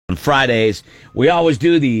On Fridays, we always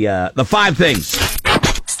do the 5 things.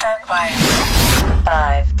 Stand by.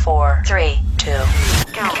 5, 4, 3, 2.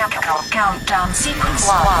 Countdown sequence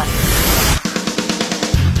 1.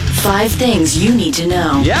 5 things you need to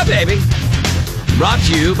know. Yeah, baby. Brought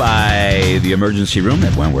to you by the emergency room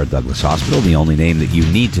at Wentworth Douglas Hospital, the only name that you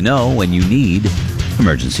need to know when you need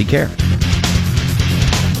emergency care.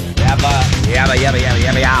 Yabba, yabba, yabba, yabba,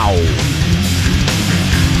 yabba, yow.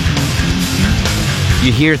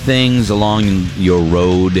 You hear things along your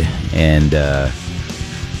road and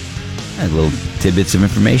little tidbits of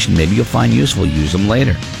information. Maybe you'll find useful. Use them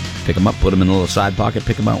later. Pick them up, put them in a little side pocket,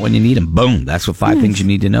 pick them out when you need them. Boom. That's what 5 things you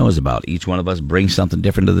need to know is about. Each one of us brings something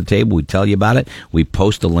different to the table. We tell you about it. We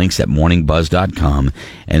post the links at morningbuzz.com,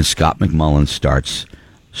 and Scott McMullen starts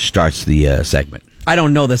the segment. I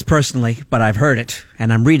don't know this personally, but I've heard it,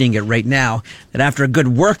 and I'm reading it right now, that after a good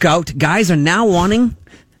workout, guys are now wanting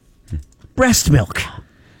breast milk. I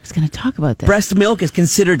was going to talk about that. Breast milk is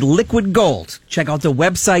considered liquid gold. Check out the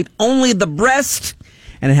website Only the Breast,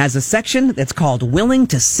 and it has a section that's called Willing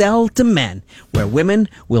to Sell to Men, where women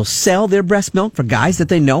will sell their breast milk for guys that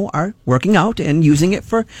they know are working out and using it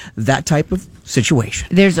for that type of situation.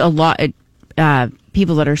 There's a lot of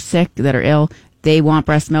people that are sick, that are ill, they want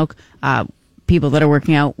breast milk. People that are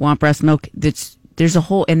working out want breast milk. There's a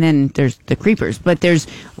whole, and then there's the creepers. But there's...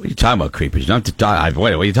 What are you talking about, creepers? You don't have to talk...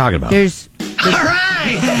 Wait, what are you talking about? All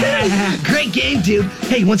right! Great game, dude.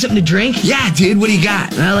 Hey, you want something to drink? Yeah, dude. What do you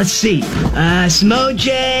got? Let's see. Some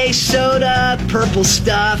OJ, soda, purple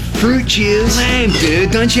stuff, fruit juice. Lame,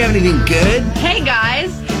 dude. Don't you have anything good? Hey,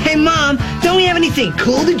 guys. Hey, Mom. Don't we have anything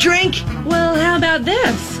cool to drink? Well, how about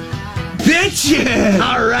this? Bitchin'!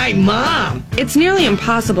 All right, Mom. It's nearly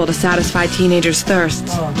impossible to satisfy teenagers'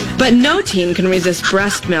 thirsts. But no teen can resist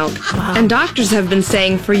breast milk. And doctors have been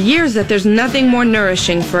saying for years that there's nothing more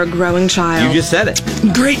nourishing for a growing child. You just said it.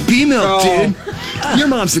 Great bee milk, dude. Your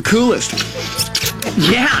mom's the coolest.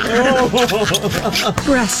 Yeah.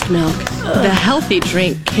 Breast milk. The healthy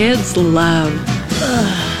drink kids love.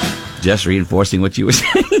 Just reinforcing what you were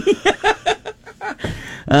saying.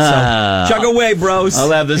 Chug away, bros.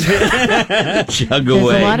 I'll have this. Chug There's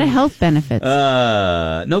away. a lot of health benefits.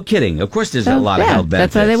 No kidding. Of course there's a lot of health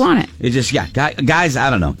benefits. That's why they want it. It's just, guys, I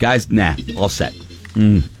don't know. Guys, nah, all set.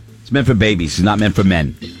 It's meant for babies. It's not meant for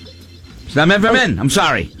men. It's not meant for men. I'm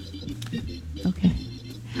sorry. Okay.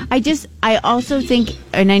 I also think,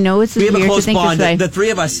 and I know it's we have weird a close to think bond. this way. The 3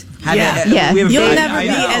 of us have Yeah. we have a You'll very- never I be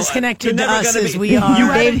know. as connected You're to never us gonna as be- we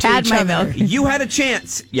are. They've to had each my other. milk. You had a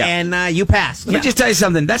chance, and you passed. Let me just tell you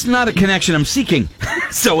something. That's not a connection I'm seeking.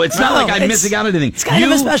 So it's not No, like I'm it's- missing out on anything. It's kind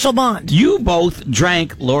of a special bond. You both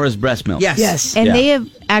drank Laura's breast milk. Yes. And Yeah. they have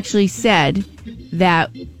actually said that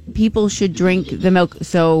people should drink the milk,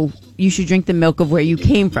 so you should drink the milk of where you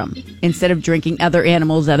came from. Instead of drinking other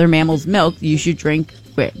mammals' milk, you should drink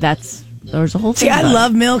there's a whole thing. See, I about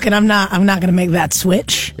love milk, and I'm not going to make that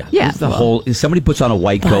switch. Yeah. It's the whole. If somebody puts on a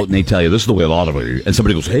white coat and they tell you this is the way a lot of it, and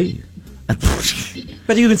somebody goes, "Hey,"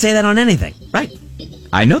 But you can say that on anything. right?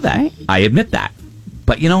 I know that. Right. I admit that.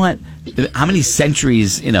 But you know what? How many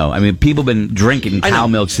centuries? People have been drinking cow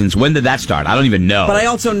milk since when did that start? I don't even know. But I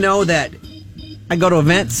also know that I go to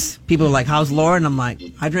events, people are like, "How's Laura?" And I'm like,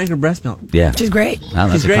 "I drank her breast milk." yeah, She's great. Well,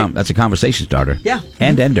 that's She's great. that's a conversation starter. Yeah.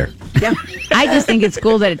 and ender. Yeah. I just think it's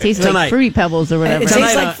cool that it tastes Tonight. like Fruity Pebbles or whatever. It Tonight,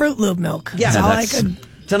 tastes like Fruit Loop milk. Yeah. That's all I That's- could.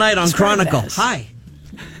 Tonight on Describe it Chronicle. as. Hi.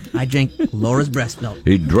 I drink Laura's breast milk.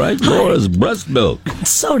 He drank Laura's breast milk.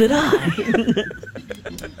 So did I.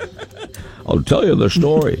 I'll tell you the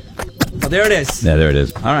story. Oh, there it is. Yeah, there it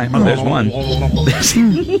is. All right, well, there's one.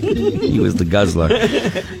 He was the guzzler.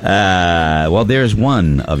 Well, there's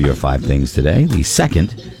one of your 5 things today. The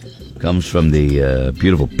second comes from the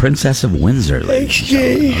beautiful Princess of Windsor.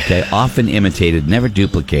 Okay, often imitated, never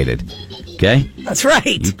duplicated. Okay? That's right.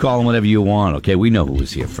 You call them whatever you want. Okay, we know who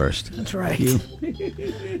was here first. That's right.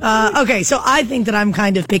 Okay, so I think that I'm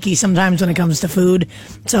kind of picky sometimes when it comes to food.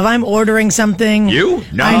 So if I'm ordering something... You?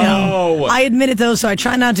 No. I know. I admit it, though, so I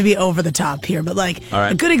try not to be over the top here. But, All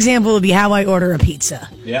right. a good example would be how I order a pizza.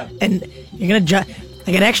 Yeah. And you're going to...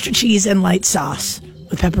 I get extra cheese and light sauce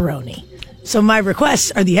with pepperoni. So my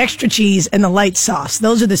requests are the extra cheese and the light sauce.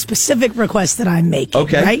 Those are the specific requests that I'm making,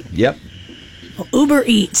 Okay. right? Yep. Uber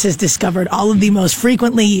Eats has discovered all of the most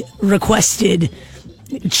frequently requested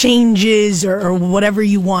changes or whatever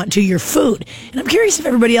you want to your food. And I'm curious if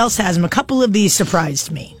everybody else has them. A couple of these surprised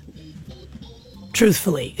me.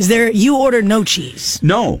 Truthfully. You order no cheese.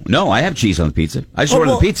 No, I have cheese on the pizza. I just order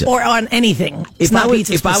the pizza. Or on anything. It's If not I was,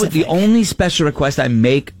 pizza if I was specific. the only special request I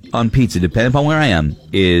make on pizza, depending upon where I am,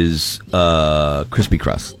 is crispy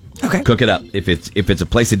crust. Okay. Cook it up. If it's a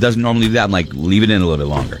place that doesn't normally do that, I'm like, leave it in a little bit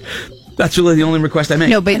longer. That's really the only request I make.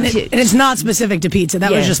 No, but And it's not specific to pizza.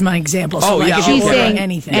 That was just my example. So Oh, yeah, if you she's order saying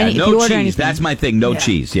anything. Yeah, if you no order cheese. anything. That's my thing. No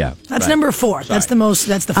cheese. Yeah. That's Right. number 4. That's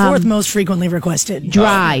the fourth most frequently requested.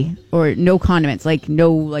 dry or no condiments, like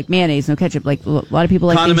no like mayonnaise, no ketchup. Like a lot of people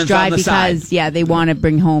like things Condiments dry on the because side. they want to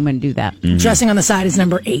bring home and do that. Dressing on the side is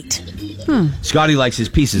number 8. Scotty likes his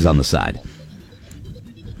pieces on the side.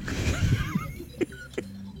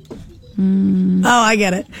 Oh, I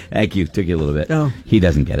get it. Thank you. Took you a little bit. No. He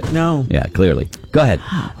doesn't get it. No. Yeah, clearly. Go ahead.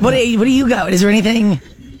 What do you got? Is there anything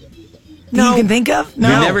that you can think of? No.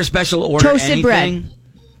 You never special order Toasted bread. anything?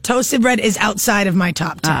 Toasted bread is outside of my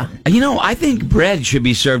top 10. I think bread should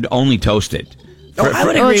be served only toasted. I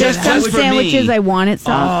would Oh, agree there's with some that. for sandwiches me. I want it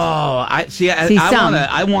soft. Oh,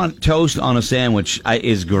 I want toast on a sandwich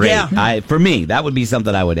is great. Yeah. For me, that would be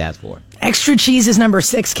something I would ask for. Extra cheese is number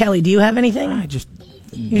 6. Kelly, do you have anything? I just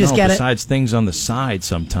just get it? besides things on the side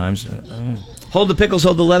sometimes. Hold the pickles,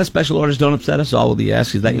 hold the lettuce. Special orders don't upset us. All we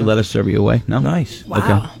ask is that you let us serve you away. No? Nice. Wow.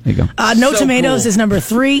 Okay, there you go. No So tomatoes cool. is number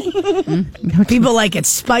 3. People like it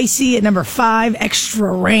spicy at number 5. Extra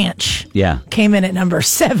ranch Yeah. came in at number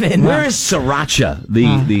 7. Where is sriracha, the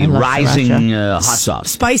I love rising sriracha. hot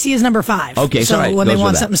sauce? Spicy is number 5. Okay, so sorry, when they goes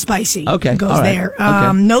want with that. something spicy, Okay, it goes all right, there.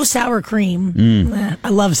 okay. No sour cream. I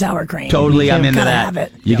love sour cream. Totally, I'm into Gotta that. have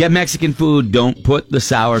it. You get Mexican food, don't put the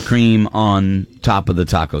sour cream on top of the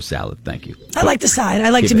taco salad. Thank you. I like the side. I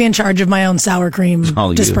like Keep to be it. in charge of my own sour cream It's all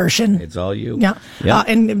you. dispersion. It's all you. Yeah. Yeah.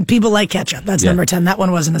 And people like ketchup. That's Yeah. number 10. That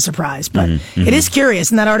one wasn't a surprise. But Mm-hmm. it is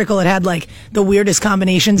curious. In that article, it had like the weirdest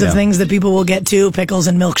combinations of Yeah. things that people will get to, pickles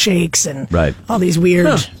and milkshakes and Right. all these weird,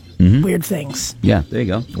 Mm-hmm. weird things. Yeah, there you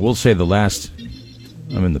go. We'll say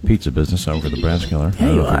I'm in the pizza business over the Brass Killer. I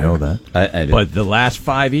don't know if you know that. I do. But the last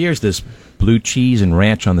 5 years, this blue cheese and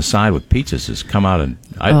ranch on the side with pizzas has come out, and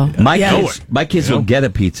My Yeah. kids You know? will get a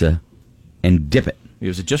pizza and dip it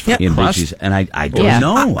was it just for in blue crust? cheese, and I don't Yeah.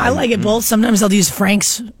 know. I like it both. Sometimes they'll use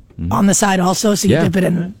Frank's on the side also, so you Yeah. dip it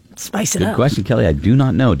and spice it Good up. question, Kelly. I do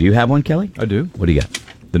not know. Do you have one, Kelly? I do. What do you got?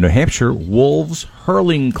 The New Hampshire Wolves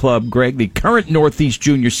Hurling Club, Greg, the current Northeast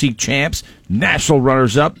Junior C champs, national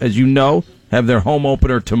runners-up, as you know, have their home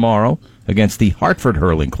opener tomorrow against the Hartford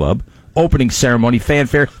Hurling Club. Opening ceremony,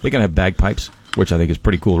 fanfare. They're going to have bagpipes, which I think is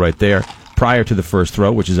pretty cool right there, prior to the first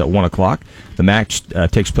throw, which is at 1 o'clock. The match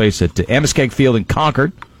takes place at Amoskeag Field in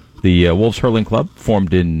Concord. The Wolves Hurling Club,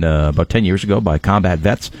 formed in about 10 years ago by combat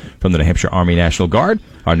vets from the New Hampshire Army National Guard,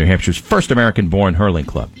 are New Hampshire's first American-born hurling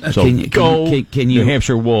club. So go New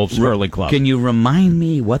Hampshire Wolves Hurling Club. Can you remind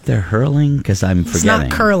me what they're hurling? Because I'm It's forgetting.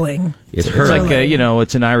 not curling. It's It's hurling. like,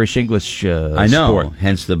 it's an Irish-English I know. sport.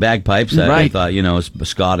 Hence the bagpipes. I Right. thought, it's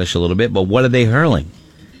Scottish a little bit. But what are they hurling?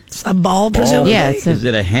 It's a ball, presumably. Yeah, it's Is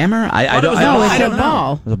it a hammer? I don't was- know. no, I it's a don't know.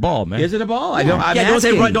 ball. It's a ball, man. Is it a ball? I don't. I'm Yeah,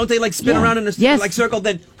 asking. don't they like spin around in a Yes. like circle?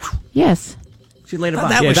 Then Yes. she laid it Oh, by.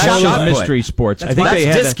 that Yeah, was that's shot one of put. those mystery sports. I think That's they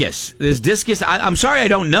had discus. There's discus. I'm sorry, I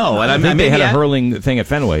don't know. And I think they maybe had a I- hurling thing at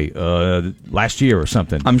Fenway last year or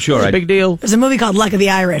something. I'm sure It's a I- big deal. There's a movie called Luck of the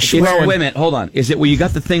Irish. It's- where- wait a minute, hold on. Is it where you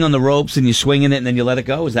got the thing on the ropes and you swing in it and then you let it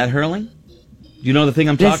go? Is that hurling? Do you know the thing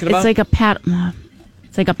I'm talking about? It's like a paddle.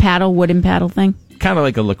 It's like a paddle, wooden paddle thing. Kind of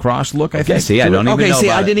like a lacrosse look, I Okay, think. see, I don't even Okay, know see,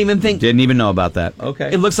 about I it. didn't even think- Didn't even know about that.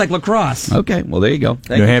 Okay. It looks like lacrosse. Okay, well, there you go.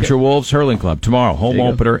 Thank New you, Hampshire Kelly. Wolves Hurling Club tomorrow. Home There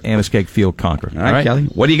you go. opener, Amoskeag Field, Concord. All right, Kelly.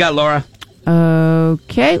 What do you got, Laura?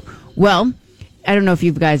 Okay. Well, I don't know if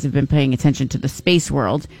you guys have been paying attention to the space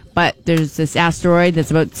world, but there's this asteroid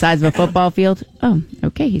that's about the size of a football field. Oh,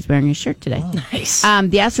 okay. He's wearing his shirt today. Nice.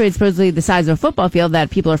 The asteroid is supposedly the size of a football field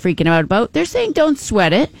that people are freaking out about. They're saying don't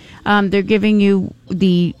sweat it. They're giving you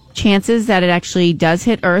the chances that it actually does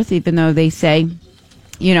hit Earth, even though they say,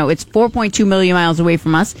 it's 4.2 million miles away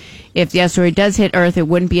from us. If the asteroid does hit Earth, it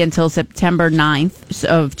wouldn't be until September 9th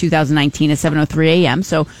of 2019 at 7:03 a.m.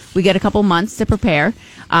 So we get a couple months to prepare.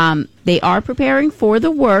 They are preparing for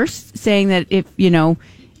the worst, saying that if,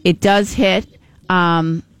 it does hit,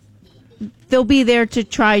 they'll be there to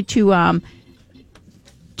try to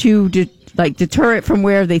deter it from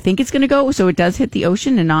where they think it's going to go. So it does hit the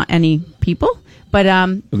ocean and not any people. But Are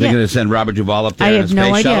they going to send Robert Duvall up there I in a have space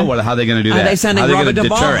no idea. shuttle? How are they going to do that? Are they sending How are Robert gonna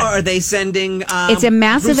Duvall, deter or it? are they sending? it's a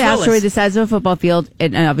massive Bruce Willis? asteroid the size of a football field,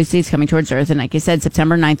 and obviously it's coming towards Earth. And like I said,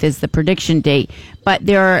 September 9th is the prediction date. But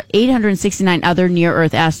there are 869 other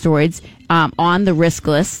near-Earth asteroids on the risk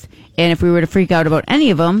list. And if we were to freak out about any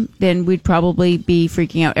of them, then we'd probably be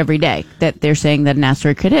freaking out every day that they're saying that an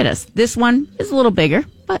asteroid could hit us. This one is a little bigger,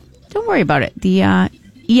 but don't worry about it. The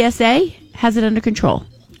ESA has it under control.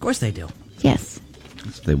 Of course they do. Yes.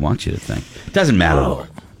 That's what they want you to think. It doesn't matter, Laura.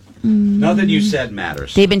 Nothing you said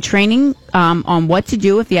matters. They've been training on what to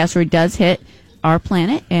do if the asteroid does hit our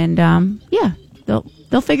planet, and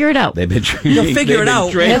they'll figure it out. They've been training. They'll figure it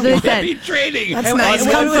out. That's what I said. They've been training. That's nice.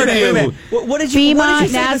 What Comfort to you. do? What did you FEMA, say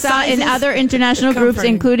the NASA, size and is? other international groups,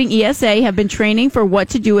 Comforting. including ESA, have been training for what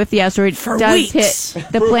to do if the asteroid For does weeks.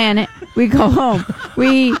 hit the planet. We go home.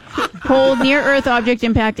 We hold near-Earth object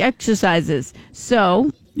impact exercises.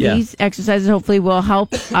 So Yeah. these exercises hopefully will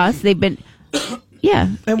help us. They've been,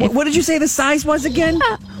 And what did you say the size was again?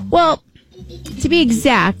 Well, to be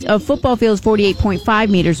exact, a football field is 48.5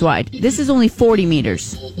 meters wide. This is only 40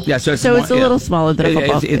 meters. Yeah, so it's So it's a little smaller than a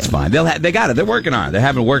football It's field. fine. They got it. They're working on it. They're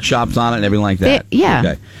having workshops on it and everything like that. Yeah.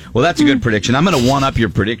 Okay. Well, that's a good prediction. I'm going to one up your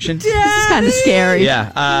prediction. This is kind of scary.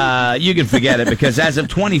 Yeah, you can forget it because as of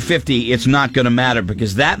 2050, it's not going to matter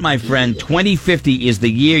because that, my friend, 2050 is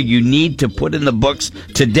the year you need to put in the books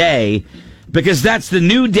today because that's the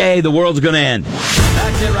new day the world's going to end.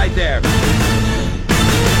 That's it right there.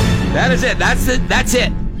 That is it. That's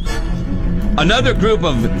it. Another group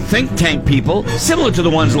of think tank people, similar to the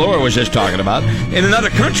ones Laura was just talking about, in another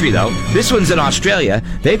country, though. This one's in Australia.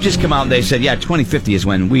 They've just come out and they said, 2050 is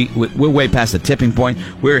when we're way past the tipping point.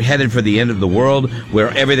 We're headed for the end of the world,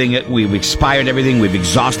 where we've expired everything, we've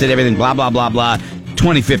exhausted everything, blah, blah, blah, blah.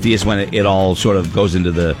 2050 is when it all sort of goes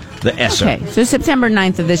into the ESSER. Okay, so September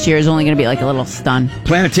 9th of this year is only going to be like a little stun.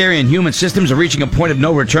 Planetary and human systems are reaching a point of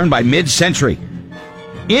no return by mid-century,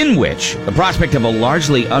 in which the prospect of a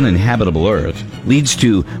largely uninhabitable Earth leads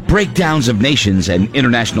to breakdowns of nations and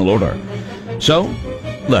international order. So,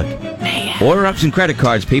 look, order up some credit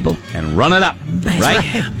cards, people, and run it up,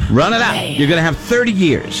 right? Run it up. You're going to have 30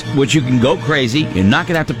 years, which you can go crazy. You're not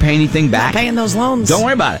going to have to pay anything back. Paying those loans. Don't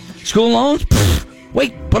worry about it. School loans? Pfft,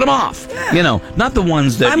 wait, put them off. You know, not the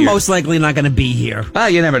ones that I'm most likely not going to be here. Well,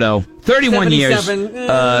 you never know. 31 years.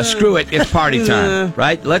 77, Screw it. It's party time,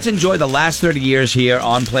 right? Let's enjoy the last 30 years here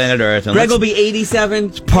on planet Earth. And Greg will let's be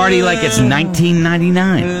 87. party like it's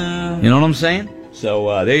 1999. You know what I'm saying?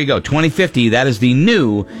 So there you go. 2050, that is the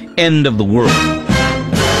new end of the world.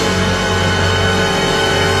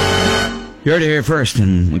 You heard it here first,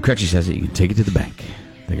 and when Crutchy says it, you can take it to the bank.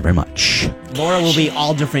 Thank you very much. Laura will be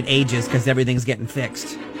all different ages because everything's getting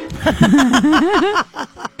fixed.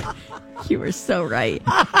 You were so right.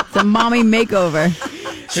 It's a mommy makeover.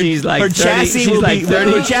 She's like Her 30. chassis She's will like be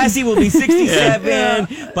 30. Her chassis will be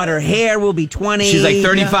 67, but her hair will be 20. She's like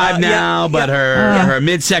 35 now, but her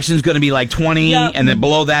midsection's going to be like 20, Yeah. and then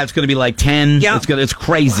below that it's going to be like 10. Yeah. It's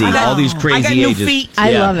crazy. All these crazy I got new ages. feet.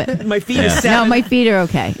 I Yeah. love it. My feet Yeah. is 7. No, my feet are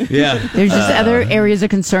okay. Yeah. There's just other areas of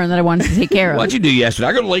concern that I wanted to take care of. What'd you do yesterday?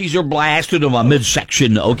 I got a laser blast into my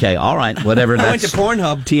midsection. Okay, all right, whatever. I went to That's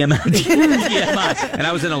Pornhub. TMI. TMI. And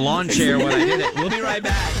I was in a lawn chair when I did it. We'll be right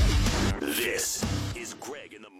back.